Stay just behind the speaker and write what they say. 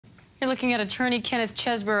You're looking at attorney Kenneth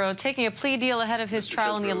Chesebro taking a plea deal ahead of his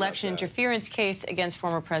trial in the election interference case against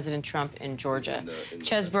former President Trump in Georgia.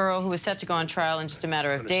 Chesebro, who was set to go on trial in just a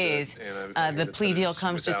matter of days, the plea deal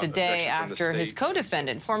comes just a day after his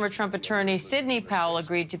co-defendant, former Trump attorney Sidney Powell,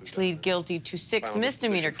 agreed to plead guilty to 6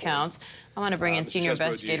 misdemeanor counts. I want to bring in senior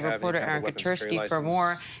investigative reporter Aaron Katersky for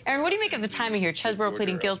more. Aaron, what do you make of the timing here? Chesebro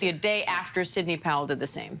pleading guilty a day after Sidney Powell did the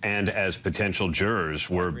same. And as potential jurors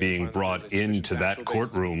were being brought into that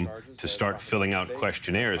courtroom to start filling out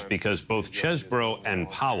questionnaires, because both Chesebro and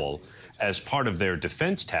Powell, as part of their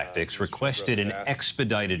defense tactics, requested an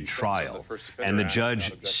expedited trial. And the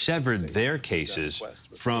judge severed their cases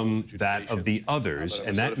from that of the others,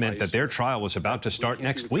 and that meant that their trial was about to start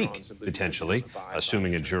next week, potentially,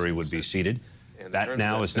 assuming a jury would be seated. That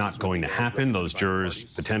now is not going to happen. Those jurors,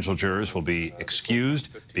 potential jurors, will be excused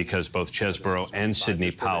because both Chesebro and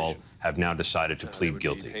Sidney Powell have now decided to plead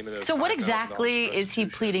guilty. So what exactly is he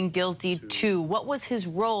pleading guilty to? What was his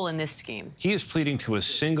role in this scheme? He is pleading to a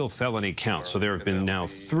single felony count. So there have been now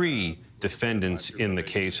 3 defendants in the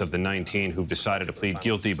case of the 19 who've decided to plead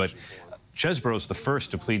guilty, but Chesebro is the first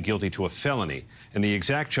to plead guilty to a felony. And the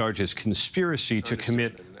exact charge is conspiracy to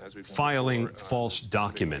commit filing false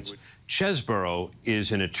documents. Chesebro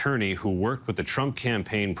is an attorney who worked with the Trump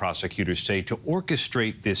campaign, prosecutors say, to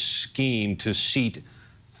orchestrate this scheme to seat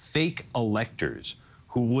fake electors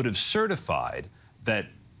who would have certified that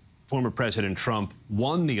former President Trump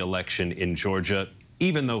won the election in Georgia,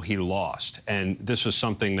 even though he lost. And this was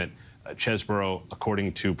something that Chesebro,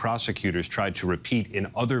 according to prosecutors, tried to repeat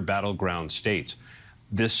in other battleground states.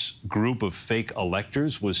 This group of fake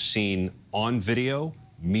electors was seen on video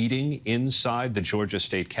meeting inside the Georgia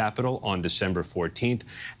state capitol on December 14th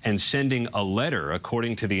and sending a letter,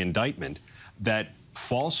 according to the indictment, that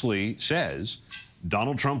falsely says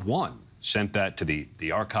Donald Trump won. Sent that to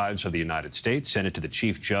the archives of the United States, sent it to the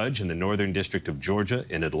chief judge in the Northern District of Georgia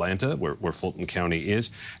in Atlanta, where Fulton County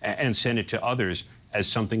is, and sent it to others as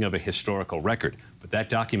something of a historical record. But that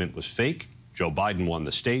document was fake. Joe Biden won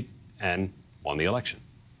the state and won the election.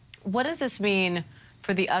 What does this mean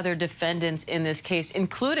for the other defendants in this case,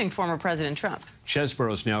 including former President Trump?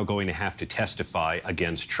 Chesebro is now going to have to testify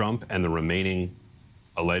against Trump and the remaining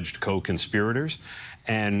alleged co-conspirators.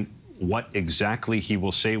 And what exactly he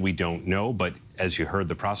will say, we don't know. But as you heard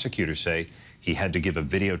the prosecutor say, he had to give a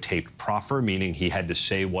videotaped proffer, meaning he had to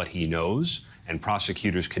say what he knows. And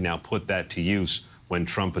prosecutors can now put that to use when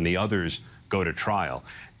Trump and the others go to trial.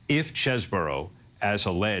 If Chesebro, as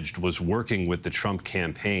alleged, was working with the Trump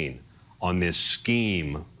campaign on this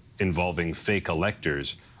scheme involving fake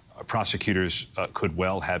electors, prosecutors could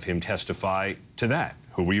well have him testify to that.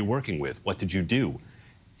 Who were you working with? What did you do?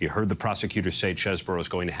 You heard the prosecutor say Chesebro is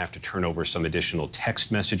going to have to turn over some additional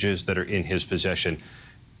text messages that are in his possession.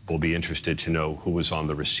 We'll be interested to know who was on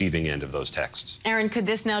the receiving end of those texts. Aaron, could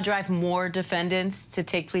this now drive more defendants to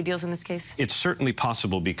take plea deals in this case? It's certainly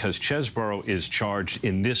possible because Chesebro is charged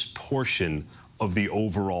in this portion of the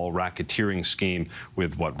overall racketeering scheme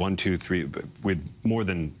with, what, 1, 2, 3, with more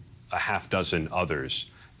than a half dozen others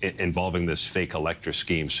involving this fake elector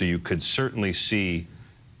scheme. So you could certainly see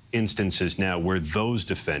instances now where those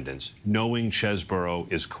defendants, knowing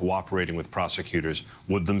Chesebro is cooperating with prosecutors,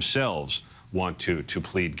 would themselves want to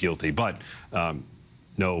plead guilty. But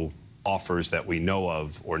no offers that we know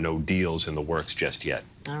of or no deals in the works just yet.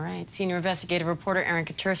 All right. Senior investigative reporter Aaron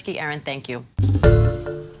Katersky. Aaron, thank you.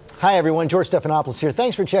 Hi, everyone. George Stephanopoulos here.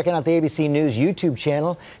 Thanks for checking out the ABC News YouTube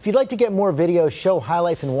channel. If you'd like to get more videos, show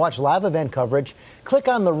highlights, and watch live event coverage, click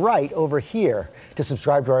on the right over here to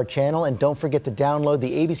subscribe to our channel. And don't forget to download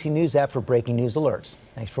the ABC News app for breaking news alerts.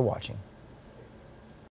 Thanks for watching.